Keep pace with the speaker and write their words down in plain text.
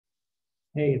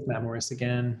Hey, it's Matt Morris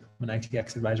again. I'm an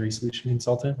ITX advisory solution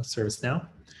consultant with ServiceNow.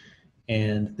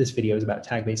 And this video is about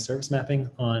tag-based service mapping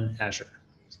on Azure.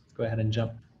 So let's go ahead and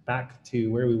jump back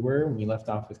to where we were when we left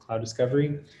off with cloud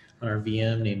discovery on our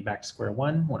VM named Back to Square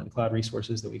One, one of the cloud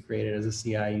resources that we created as a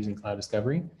CI using cloud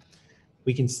discovery.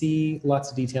 We can see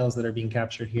lots of details that are being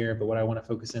captured here, but what I want to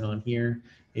focus in on here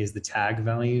is the tag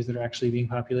values that are actually being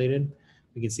populated.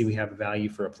 We can see we have a value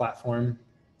for a platform,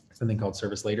 something called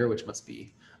Service Later, which must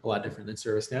be a lot different than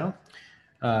ServiceNow.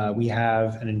 We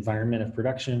have an environment of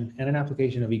production and an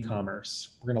application of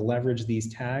e-commerce. We're going to leverage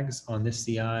these tags on this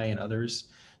CI and others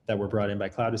that were brought in by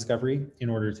Cloud Discovery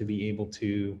in order to be able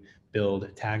to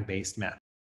build tag-based maps.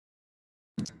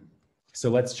 So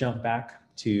let's jump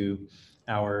back to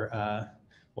our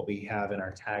what we have in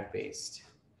our tag-based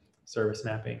service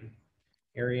mapping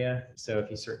area. So if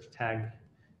you search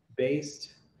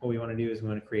tag-based, what we want to do is we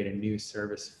want to create a new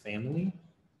service family.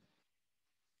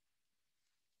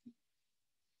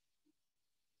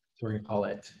 So we're going to call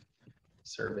it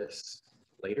Service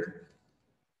Later.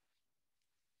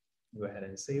 Go ahead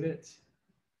and save it.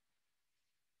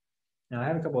 Now I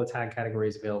have a couple of tag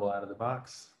categories available out of the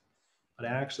box, but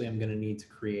actually I'm going to need to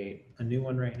create a new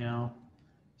one right now.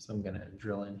 So I'm going to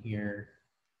drill in here,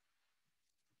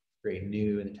 create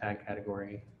new in the tag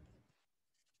category,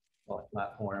 call it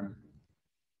platform.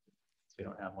 So we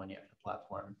don't have one yet for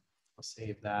platform. I'll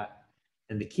save that.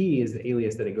 And the key is the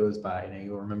alias that it goes by. Now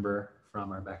you'll remember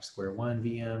from our Back to Square One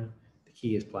VM, the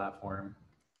key is platform.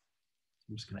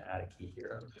 I'm just going to add a key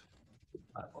here of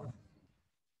platform.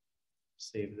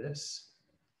 Save this.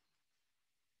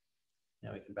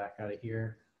 Now we can back out of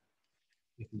here.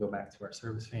 We can go back to our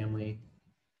service family.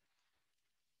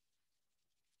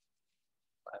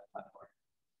 Platform.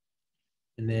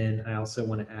 And then I also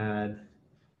want to add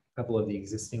a couple of the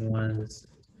existing ones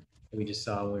that we just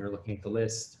saw when we were looking at the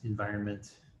list,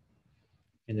 environment,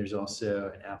 and there's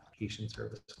also an application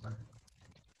service one.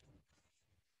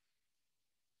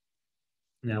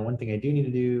 Now, one thing I do need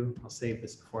to do, I'll save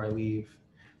this before I leave.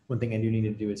 One thing I do need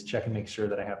to do is check and make sure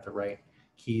that I have the right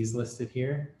keys listed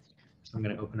here. So I'm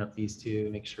going to open up these two,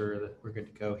 make sure that we're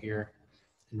good to go here.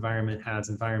 Environment has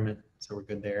environment, so we're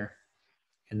good there.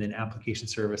 And then application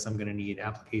service, I'm going to need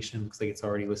application. Looks like it's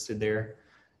already listed there.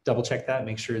 Double check that,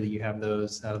 make sure that you have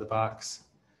those out of the box.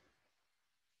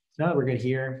 So now that we're good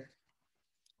here,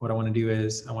 what I want to do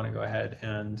is I want to go ahead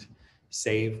and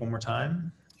save one more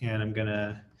time. And I'm going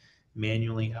to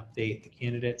manually update the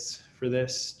candidates for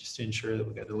this just to ensure that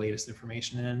we got the latest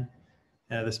information in.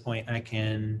 And at this point, I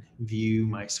can view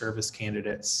my service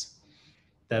candidates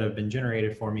that have been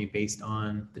generated for me based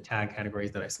on the tag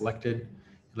categories that I selected.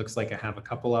 It looks like I have a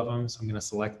couple of them, so I'm going to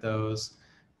select those,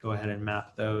 go ahead and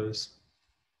map those.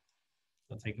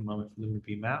 It'll take a moment for them to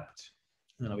be mapped,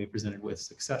 and then I'll be presented with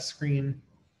success screen.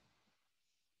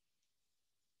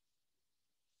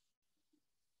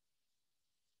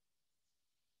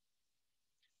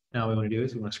 Now what we want to do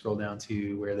is we want to scroll down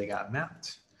to where they got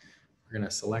mapped. We're going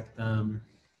to select them.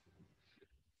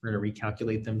 We're going to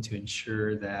recalculate them to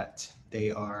ensure that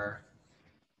they are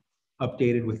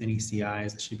updated with any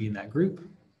CIs that should be in that group.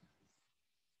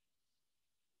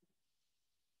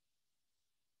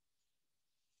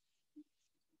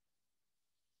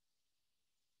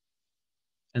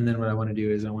 And then what I want to do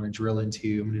is I'm going to drill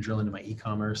into my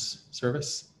e-commerce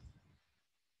service.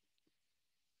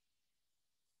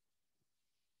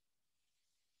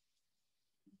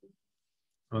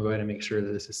 I'll go ahead and make sure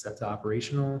that this is set to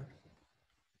operational.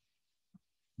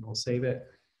 We'll save it.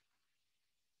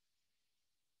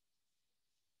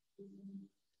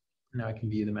 Now I can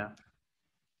view the map.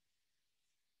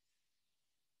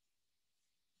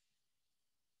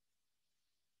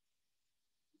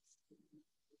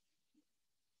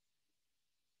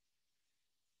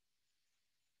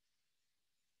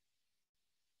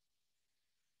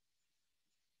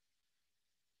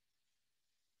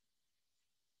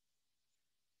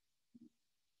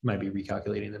 Might be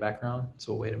recalculating in the background,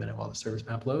 so we'll wait a minute while the service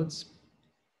map loads.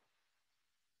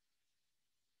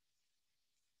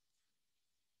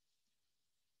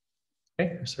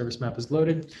 Okay, our service map is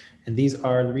loaded, and these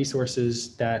are the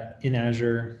resources that in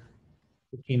Azure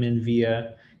came in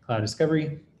via Cloud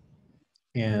Discovery,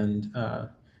 and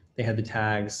they had the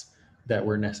tags that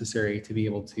were necessary to be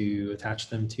able to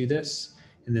attach them to this.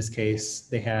 In this case,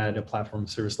 they had a platform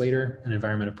service later, an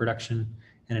environment of production,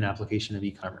 and an application of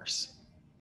e-commerce.